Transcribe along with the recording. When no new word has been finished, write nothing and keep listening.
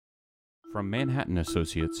From Manhattan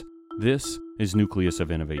Associates, this is Nucleus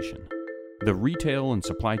of Innovation, the retail and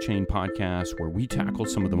supply chain podcast where we tackle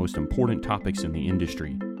some of the most important topics in the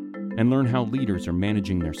industry and learn how leaders are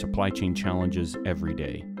managing their supply chain challenges every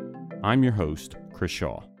day. I'm your host, Chris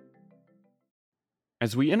Shaw.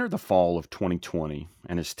 As we enter the fall of 2020,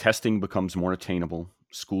 and as testing becomes more attainable,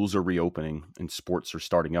 schools are reopening, and sports are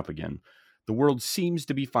starting up again, the world seems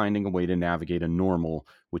to be finding a way to navigate a normal,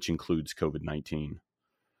 which includes COVID-19.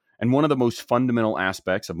 And one of the most fundamental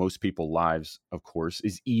aspects of most people's lives, of course,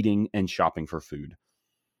 is eating and shopping for food.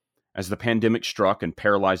 As the pandemic struck and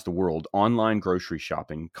paralyzed the world, online grocery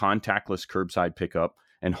shopping, contactless curbside pickup,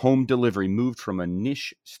 and home delivery moved from a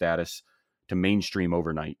niche status to mainstream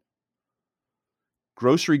overnight.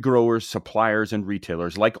 Grocery growers, suppliers, and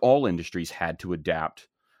retailers, like all industries, had to adapt,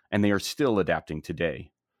 and they are still adapting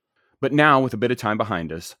today. But now, with a bit of time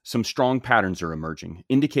behind us, some strong patterns are emerging,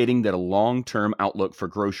 indicating that a long-term outlook for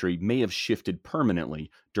grocery may have shifted permanently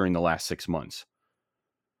during the last 6 months.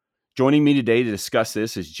 Joining me today to discuss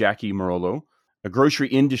this is Jackie Marollo, a grocery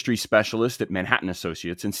industry specialist at Manhattan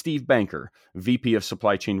Associates, and Steve Banker, VP of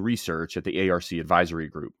Supply Chain Research at the ARC Advisory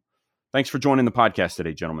Group. Thanks for joining the podcast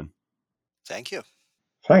today, gentlemen. Thank you.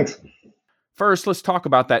 Thanks. First, let's talk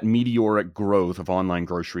about that meteoric growth of online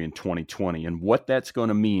grocery in 2020 and what that's going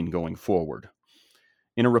to mean going forward.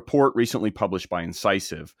 In a report recently published by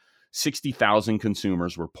Incisiv, 60,000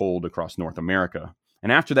 consumers were polled across North America.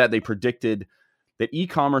 And after that, they predicted that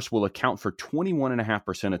e-commerce will account for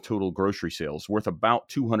 21.5% of total grocery sales, worth about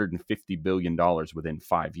 $250 billion within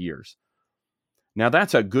 5 years. Now,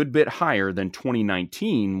 that's a good bit higher than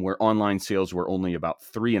 2019, where online sales were only about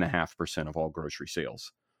 3.5% of all grocery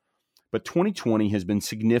sales. But 2020 has been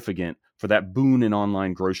significant for that boon in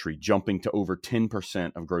online grocery, jumping to over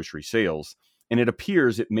 10% of grocery sales, and it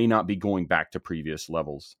appears it may not be going back to previous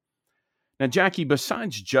levels. Now, Jackie,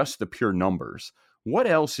 besides just the pure numbers, what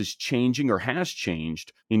else is changing or has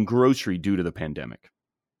changed in grocery due to the pandemic?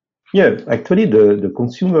 Yeah, actually, the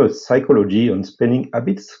consumer psychology on spending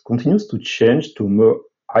habits continues to change to a more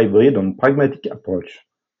hybrid and pragmatic approach.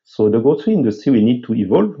 So the grocery industry will need to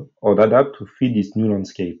evolve or adapt to fit this new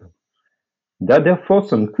landscape. There are therefore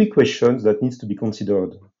some quick questions that needs to be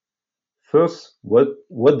considered. First, what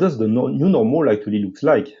does the new normal actually looks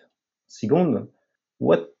like? Second,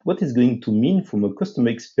 what is going to mean from a customer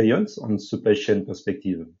experience and supply chain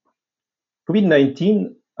perspective?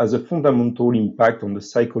 COVID-19 has a fundamental impact on the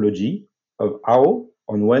psychology of how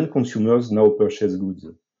and when consumers now purchase goods.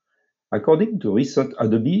 According to a recent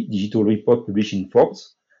Adobe digital report published in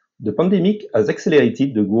Forbes, the pandemic has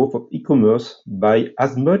accelerated the growth of e-commerce by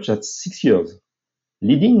as much as 6 years,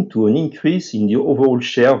 leading to an increase in the overall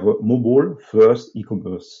share of mobile-first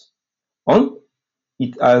e-commerce. And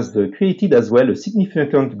it has created as well a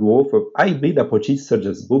significant growth of hybrid approaches such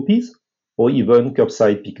as BOPIS or even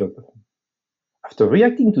curbside pickup. After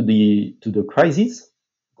reacting to the crisis,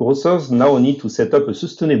 grocers now need to set up a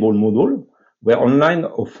sustainable model where online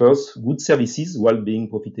offers good services while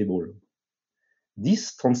being profitable.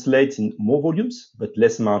 This translates in more volumes but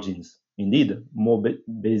less margins. Indeed, more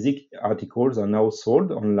basic articles are now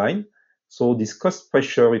sold online, so this cost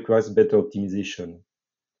pressure requires better optimization.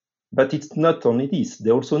 But it's not only this,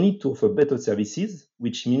 they also need to offer better services,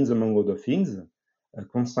 which means, among other things,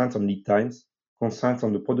 constraints on lead times, constraints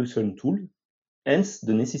on the production tool, hence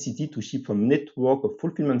the necessity to ship from network of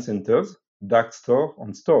fulfillment centers, dark store,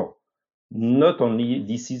 and store. Not only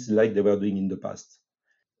this is like they were doing in the past.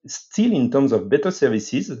 Still, in terms of better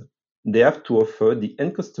services, they have to offer the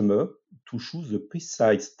end customer to choose a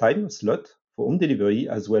precise time slot for home delivery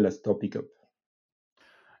as well as store pickup.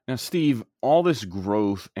 Now, Steve, all this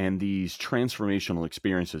growth and these transformational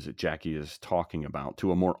experiences that Jackie is talking about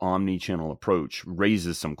to a more omni-channel approach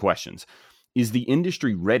raises some questions. Is the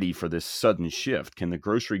industry ready for this sudden shift? Can the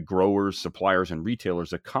grocery growers, suppliers, and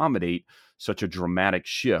retailers accommodate such a dramatic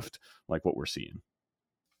shift like what we're seeing?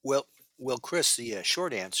 Well, Chris, the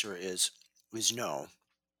short answer is no.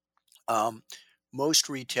 Most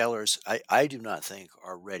retailers, I do not think,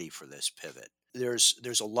 are ready for this pivot.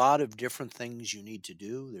 There's a lot of different things you need to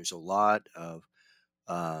do. There's a lot of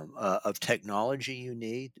technology you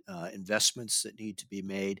need, investments that need to be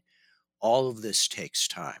made. All of this takes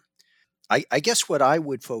time. I guess what I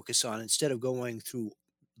would focus on, instead of going through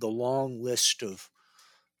the long list of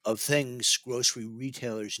things grocery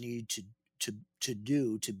retailers need to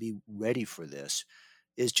do to be ready for this,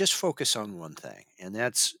 is just focus on one thing, and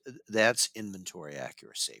that's inventory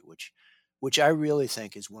accuracy, which I really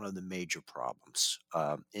think is one of the major problems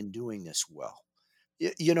in doing this well.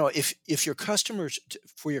 If your customers,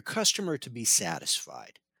 for your customer to be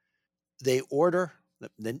satisfied, they order,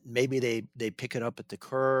 then maybe they pick it up at the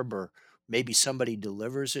curb, or Maybe somebody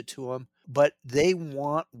delivers it to them, but they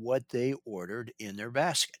want what they ordered in their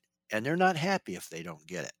basket, and they're not happy if they don't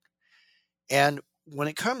get it. And when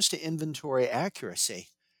it comes to inventory accuracy,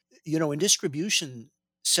 in distribution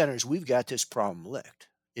centers, we've got this problem licked.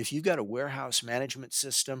 If you've got a warehouse management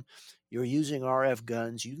system, you're using RF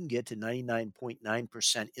guns, you can get to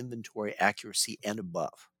 99.9% inventory accuracy and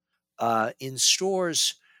above. In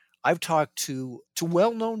stores, I've talked to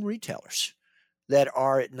well-known retailers that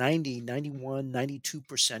are at 90, 91,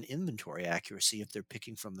 92% inventory accuracy if they're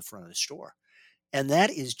picking from the front of the store. And that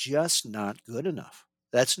is just not good enough.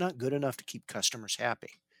 That's not good enough to keep customers happy.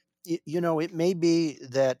 It may be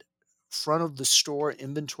that front of the store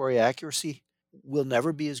inventory accuracy will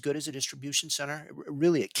never be as good as a distribution center.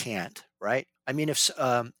 Really, it can't, right? I mean,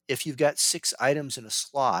 if you've got 6 items in a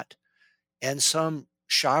slot and some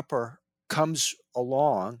shopper comes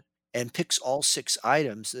along and picks all 6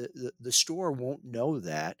 items, the store won't know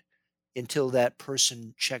that until that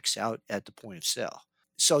person checks out at the point of sale.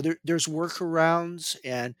 So there's workarounds,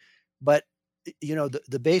 but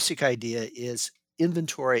the basic idea is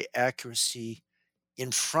inventory accuracy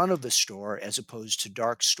in front of the store, as opposed to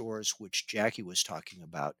dark stores, which Jackie was talking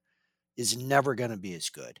about, is never going to be as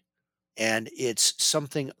good. And it's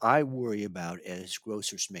something I worry about as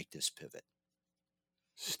grocers make this pivot.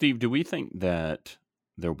 Steve, do we think that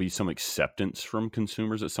there'll be some acceptance from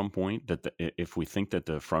consumers at some point that if we think that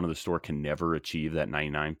the front of the store can never achieve that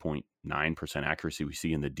 99.9% accuracy we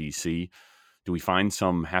see in the DC, do we find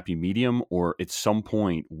some happy medium, or at some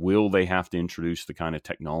point will they have to introduce the kind of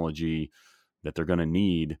technology that they're going to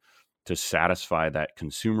need to satisfy that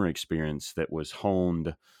consumer experience that was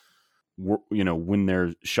honed, when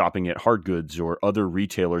they're shopping at hard goods or other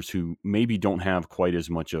retailers who maybe don't have quite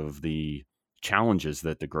as much of the challenges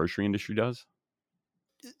that the grocery industry does?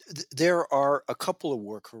 There are a couple of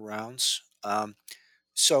workarounds.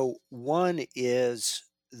 So one is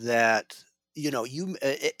that, you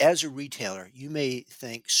as a retailer, you may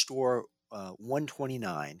think store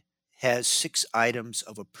 129 has 6 items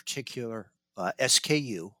of a particular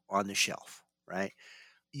SKU on the shelf, right?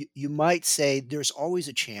 You might say there's always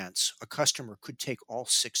a chance a customer could take all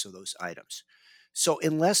 6 of those items. So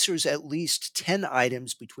unless there's at least 10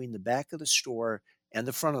 items between the back of the store and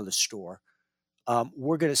the front of the store,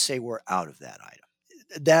 we're going to say we're out of that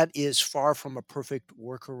item. That is far from a perfect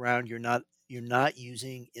workaround. You're not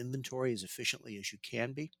using inventory as efficiently as you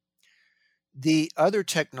can be. The other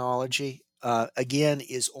technology, again,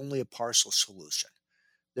 is only a partial solution.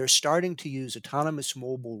 They're starting to use autonomous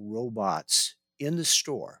mobile robots in the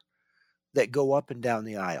store that go up and down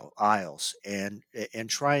the aisles and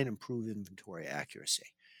try and improve inventory accuracy.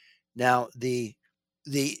 Now, the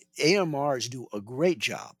AMRs do a great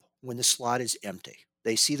job when the slot is empty.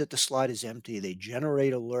 They see that the slot is empty. They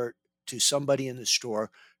generate alert to somebody in the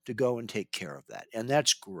store to go and take care of that. And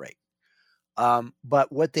that's great.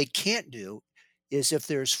 But what they can't do is if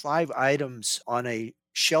there's 5 items on a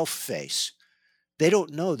shelf face, they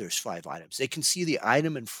don't know there's 5 items. They can see the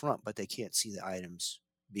item in front, but they can't see the items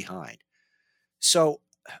behind. So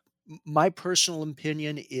my personal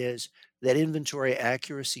opinion is that inventory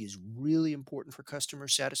accuracy is really important for customer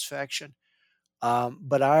satisfaction.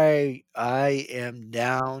 But I am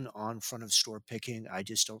down on front of store picking. I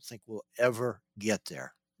just don't think we'll ever get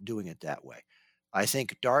there doing it that way. I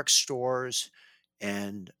think dark stores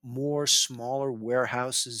and more smaller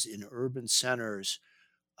warehouses in urban centers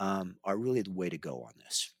are really the way to go on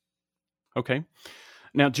this. Okay.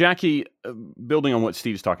 Now, Jackie, building on what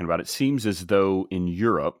Steve's talking about, it seems as though in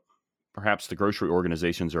Europe, perhaps the grocery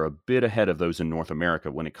organizations are a bit ahead of those in North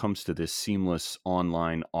America when it comes to this seamless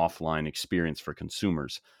online, offline experience for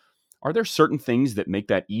consumers. Are there certain things that make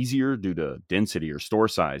that easier due to density or store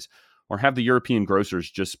size? Or have the European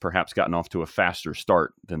grocers just perhaps gotten off to a faster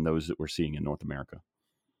start than those that we're seeing in North America?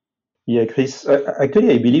 Yeah, Chris,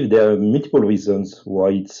 actually, I believe there are multiple reasons why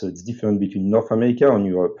it's different between North America and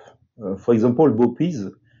Europe. For example,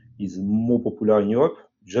 BOPIS is more popular in Europe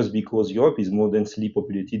just because Europe is more densely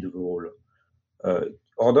populated overall.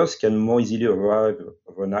 Orders can more easily arrive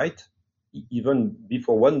overnight, even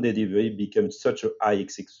before one day delivery becomes such a high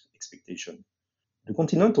expectation. The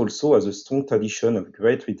continent also has a strong tradition of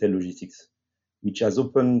great retail logistics, which has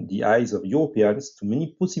opened the eyes of Europeans to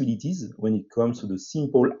many possibilities when it comes to the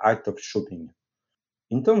simple act of shopping.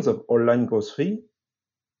 In terms of online grocery,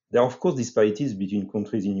 there are of course disparities between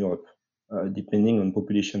countries in Europe, depending on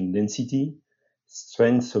population density,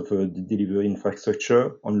 strength of the delivery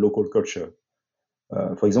infrastructure, and local culture.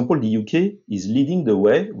 For example, the UK is leading the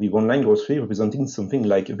way with online grocery representing something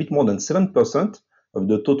like a bit more than 7% of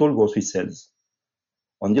the total grocery sales.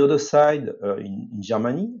 On the other side, in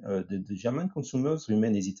Germany, the German consumers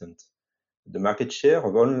remain hesitant. the market share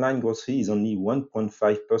of online grocery is only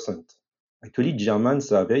 1.5%. Actually,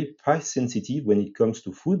 Germans are very price sensitive when it comes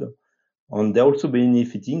to food, and they're also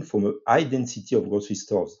benefiting from a high density of grocery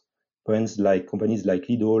stores. Brands like companies like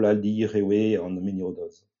Lidl, Aldi, Rewe, and many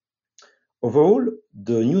others. Overall,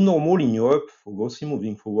 the new normal in Europe for grocery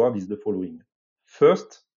moving forward is the following.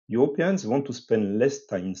 First, Europeans want to spend less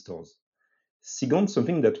time in stores. Second,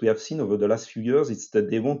 something that we have seen over the last few years is that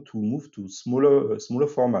they want to move to smaller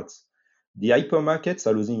formats. The hypermarkets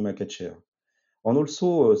are losing market share. And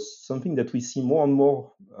also, something that we see more and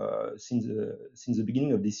more since the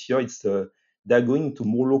beginning of this year, it's they're going to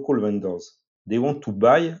more local vendors. They want to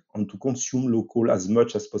buy and to consume local as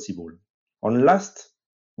much as possible. And last,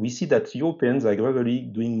 we see that Europeans are gradually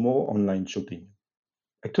doing more online shopping.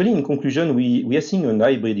 Actually, in conclusion, we are seeing a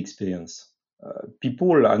hybrid experience.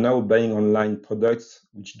 People are now buying online products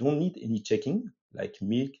which don't need any checking, like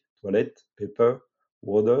milk, toilet, paper,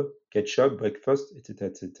 water, ketchup, breakfast, etc.,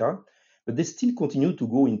 etc. But they still continue to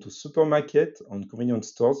go into supermarket and convenience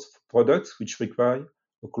stores for products which require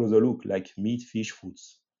a closer look, like meat, fish,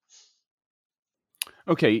 fruits.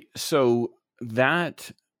 Okay, so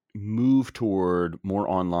that move toward more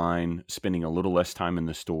online, spending a little less time in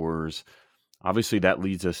the stores, obviously that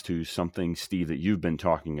leads us to something, Steve, that you've been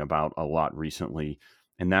talking about a lot recently,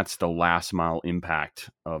 and that's the last mile impact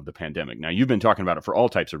of the pandemic. Now, you've been talking about it for all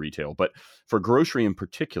types of retail, but for grocery in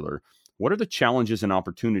particular, what are the challenges and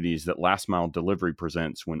opportunities that last mile delivery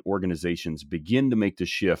presents when organizations begin to make the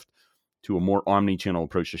shift to a more omni-channel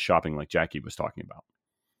approach to shopping like Jackie was talking about?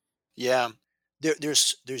 Yeah,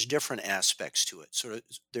 there's different aspects to it. So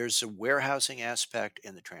there's a warehousing aspect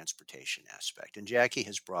and the transportation aspect. And Jackie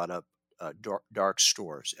has brought up dark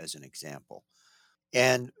stores as an example.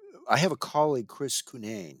 And I have a colleague, Chris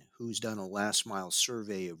Cunane, who's done a last mile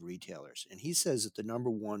survey of retailers. And he says that the number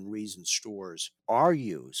one reason stores are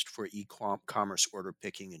used for e-commerce order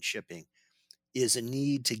picking and shipping is a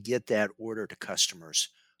need to get that order to customers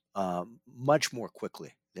much more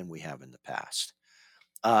quickly than we have in the past.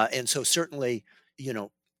 And so certainly, you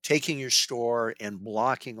know, taking your store and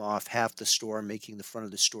blocking off half the store, making the front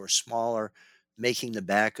of the store smaller, making the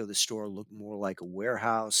back of the store look more like a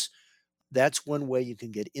warehouse, that's one way you can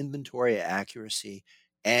get inventory accuracy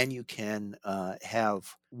and you can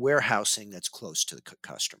have warehousing that's close to the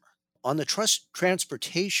customer. On the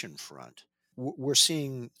transportation front, we're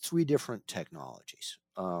seeing three different technologies: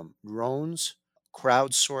 drones,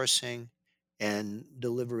 crowdsourcing, and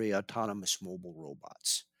delivery autonomous mobile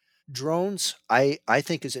robots. Drones, I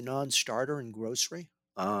think, is a non-starter in grocery.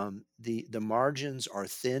 The margins are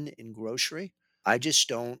thin in grocery. I just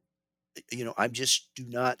don't, I just do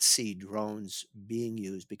not see drones being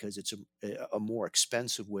used because it's a more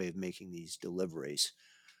expensive way of making these deliveries,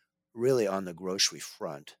 really on the grocery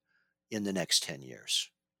front in the next 10 years.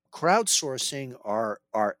 Crowdsourcing are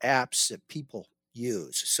apps that people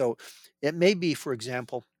use. So it may be, for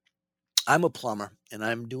example, I'm a plumber and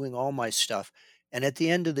I'm doing all my stuff. And at the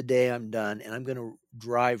end of the day, I'm done and I'm going to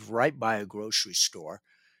drive right by a grocery store.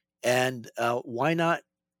 And why not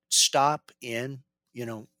stop in,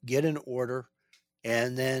 get an order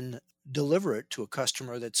and then deliver it to a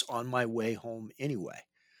customer that's on my way home anyway?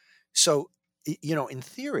 So, in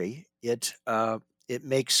theory, it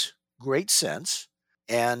makes great sense.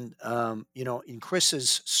 And, in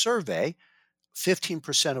Chris's survey,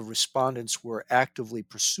 15% of respondents were actively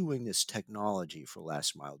pursuing this technology for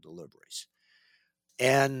last mile deliveries.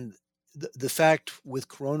 And the fact with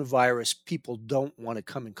coronavirus, people don't want to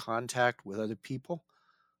come in contact with other people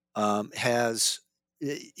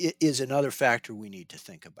is another factor we need to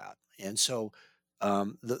think about. And so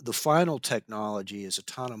the final technology is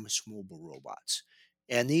autonomous mobile robots.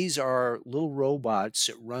 And these are little robots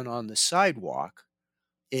that run on the sidewalk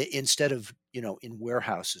instead of, in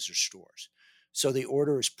warehouses or stores. So the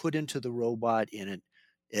order is put into the robot and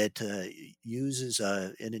it uses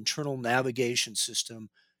an internal navigation system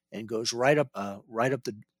and goes right up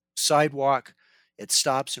the sidewalk. It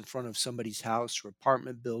stops in front of somebody's house or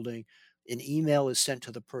apartment building. An email is sent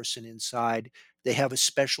to the person inside. They have a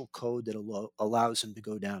special code that allows them to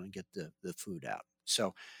go down and get the food out.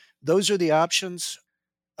 So those are the options.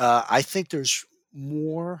 I think there's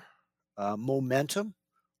more momentum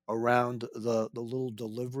around the little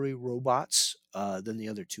delivery robots than the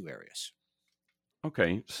other two areas.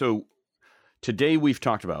 Okay, so today we've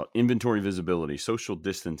talked about inventory visibility, social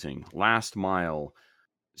distancing, last mile.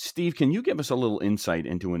 Steve, can you give us a little insight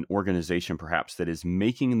into an organization perhaps that is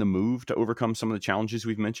making the move to overcome some of the challenges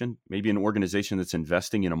we've mentioned? Maybe an organization that's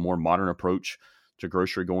investing in a more modern approach to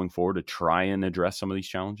grocery going forward to try and address some of these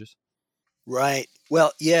challenges? Right.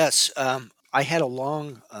 Well, yes. I had a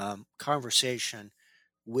long conversation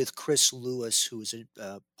with Chris Lewis, who is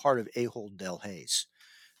a part of Ahold Delhaize.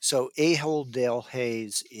 So Ahold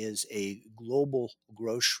Delhaize is a global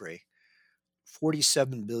grocery,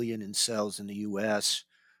 47 billion in sales in the U.S.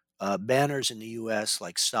 Banners in the U.S.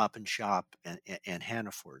 like Stop and Shop and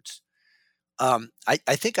Hannaford's. I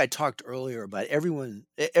think I talked earlier about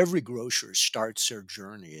every grocer starts their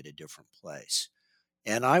journey at a different place.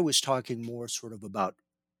 And I was talking more sort of about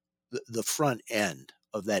the front end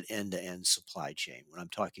of that end to end supply chain when I'm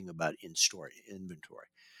talking about in store inventory.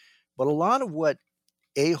 But a lot of what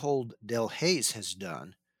Ahold Delhaize has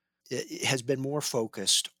done has been more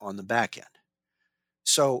focused on the back end.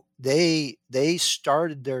 So they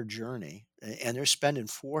started their journey and they're spending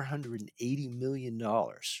 $480 million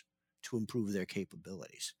to improve their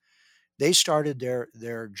capabilities. They started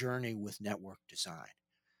their journey with network design.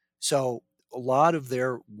 So a lot of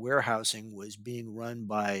their warehousing was being run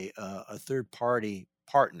by a third party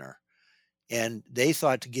partner, and they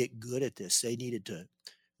thought to get good at this, they needed to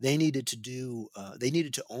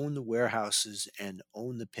own the warehouses and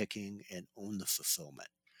own the picking and own the fulfillment.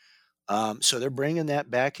 So they're bringing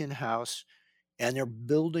that back in house, and they're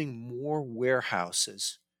building more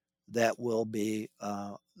warehouses that will be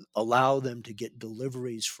allow them to get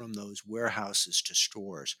deliveries from those warehouses to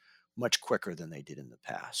stores much quicker than they did in the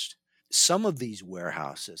past. Some of these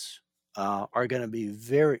warehouses are going to be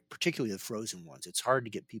particularly the frozen ones. It's hard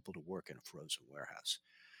to get people to work in a frozen warehouse.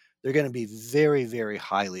 They're going to be very, very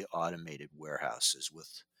highly automated warehouses with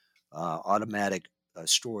automatic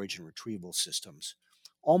storage and retrieval systems,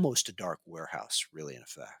 almost a dark warehouse, really, in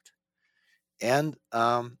effect. And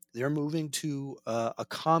they're moving to a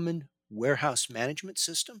common warehouse management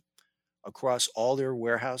system across all their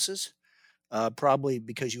warehouses. Probably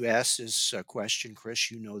because you asked this question,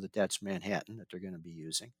 Chris, you know that that's Manhattan that they're going to be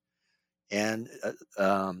using. And,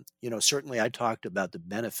 certainly I talked about the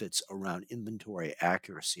benefits around inventory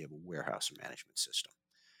accuracy of a warehouse management system.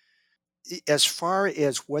 As far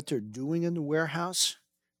as what they're doing in the warehouse,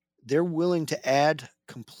 they're willing to add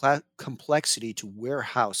complexity to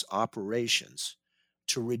warehouse operations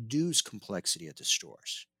to reduce complexity at the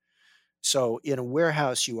stores. So in a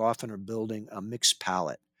warehouse, you often are building a mixed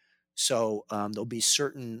pallet. So there'll be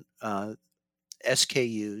certain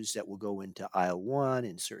SKUs that will go into aisle 1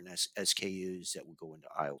 and certain SKUs that will go into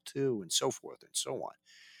aisle 2 and so forth and so on.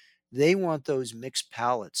 They want those mixed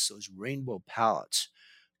pallets, those rainbow pallets,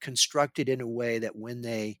 constructed in a way that when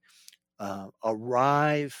they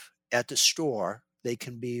arrive at the store, they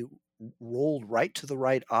can be rolled right to the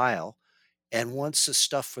right aisle. And once the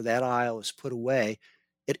stuff for that aisle is put away,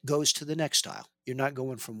 it goes to the next aisle. You're not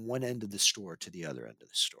going from one end of the store to the other end of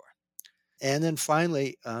the store. And then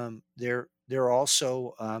finally, they're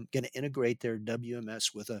also going to integrate their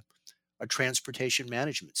WMS with a transportation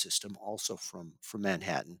management system, also from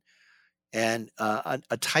Manhattan, and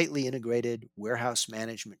a tightly integrated warehouse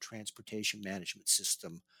management transportation management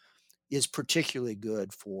system is particularly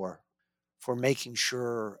good for making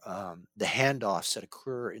sure the handoffs that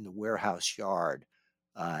occur in the warehouse yard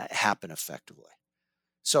happen effectively.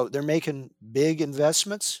 So they're making big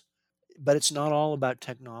investments, but it's not all about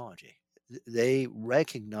technology. They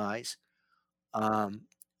recognize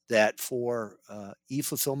that for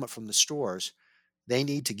e-fulfillment from the stores, they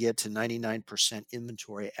need to get to 99%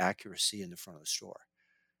 inventory accuracy in the front of the store.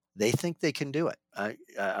 They think they can do it.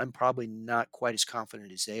 I'm probably not quite as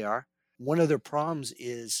confident as they are. One of their problems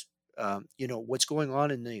is, what's going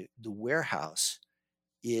on in the warehouse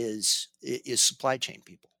is supply chain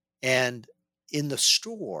people. And in the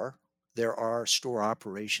store, there are store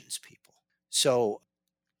operations people. So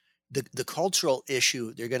the cultural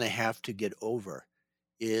issue they're going to have to get over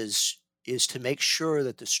is to make sure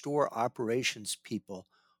that the store operations people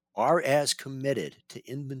are as committed to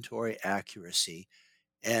inventory accuracy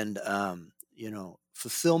and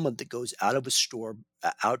fulfillment that goes out of a store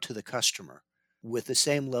out to the customer with the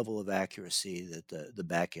same level of accuracy that the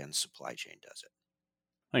back end supply chain does it.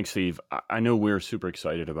 Thanks, Steve. I know we're super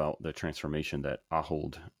excited about the transformation that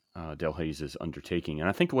Ahold Delhaize is undertaking. And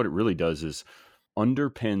I think what it really does is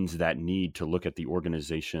underpins that need to look at the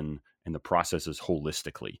organization and the processes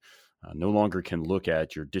holistically. No longer can look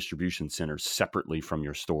at your distribution centers separately from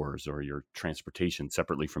your stores or your transportation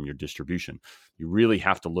separately from your distribution. You really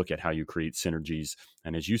have to look at how you create synergies.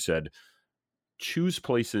 And as you said, choose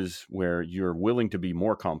places where you're willing to be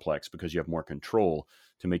more complex because you have more control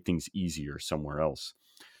to make things easier somewhere else.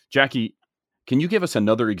 Jackie, can you give us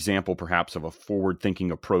another example perhaps of a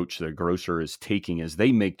forward-thinking approach that a grocer is taking as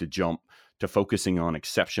they make the jump to focusing on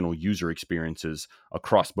exceptional user experiences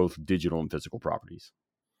across both digital and physical properties?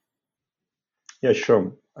 Yeah,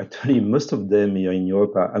 sure. Actually, most of them here in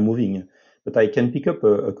Europe are moving, but I can pick up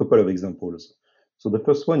a couple of examples. So the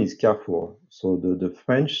first one is Carrefour. So the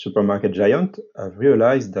French supermarket giant have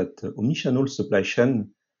realized that omnichannel supply chain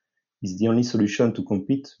is the only solution to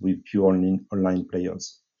compete with pure online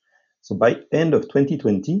players. So by end of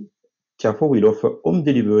 2020, Carrefour will offer home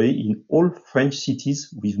delivery in all French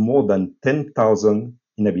cities with more than 10,000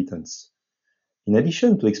 inhabitants. In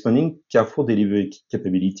addition to expanding Carrefour delivery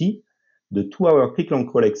capability, the 2-hour click and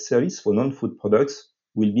collect service for non-food products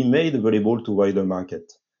will be made available to wider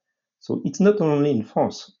market. So it's not only in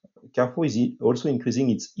France. Carrefour is also increasing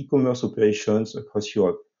its e-commerce operations across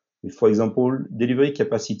Europe, with, for example, delivery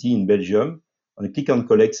capacity in Belgium and click and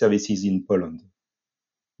collect services in Poland.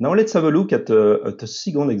 Now let's have a look at a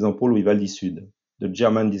second example with Aldi Süd, the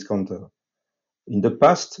German discounter. In the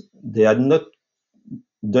past, they had not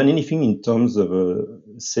done anything in terms of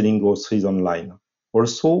selling groceries online.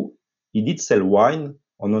 Also, it did sell wine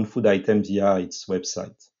or non-food items via its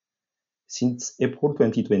website. Since April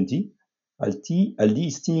 2020, Aldi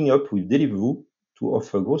is teaming up with Deliveroo to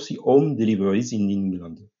offer grocery home deliveries in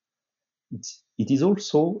England. It is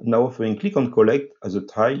also now offering click and collect as a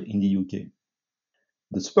trial in the UK.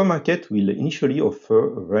 The supermarket will initially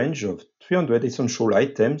offer a range of 300 essential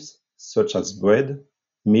items such as bread,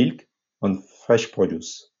 milk, and fresh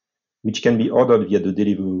produce, which can be ordered via the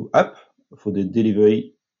Deliveroo app for the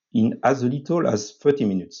delivery in as little as 30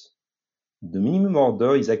 minutes. The minimum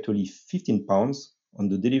order is actually £15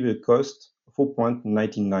 and the delivery cost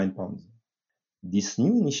 £4.99. This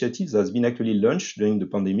new initiative has been actually launched during the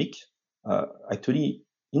pandemic,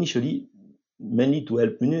 initially mainly to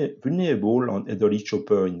help vulnerable and elderly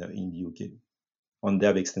shopper in the UK, and they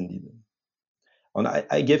have extended. And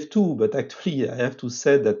I gave two, but actually I have to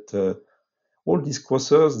say that all these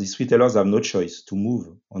grocers, these retailers have no choice to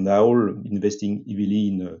move, and are all investing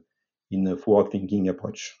heavily in a forward-thinking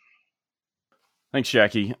approach. Thanks,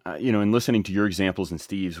 Jackie. In listening to your examples and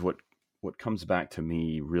Steve's, what comes back to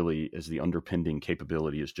me really as the underpinning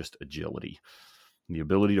capability is just agility, the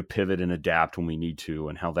ability to pivot and adapt when we need to,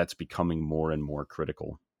 and how that's becoming more and more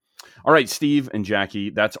critical. All right, Steve and Jackie,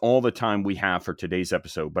 that's all the time we have for today's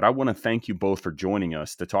episode, but I want to thank you both for joining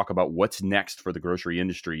us to talk about what's next for the grocery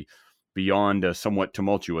industry beyond a somewhat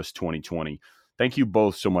tumultuous 2020. Thank you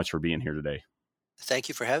both so much for being here today. Thank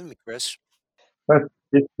you for having me, Chris. Thank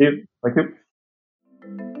you.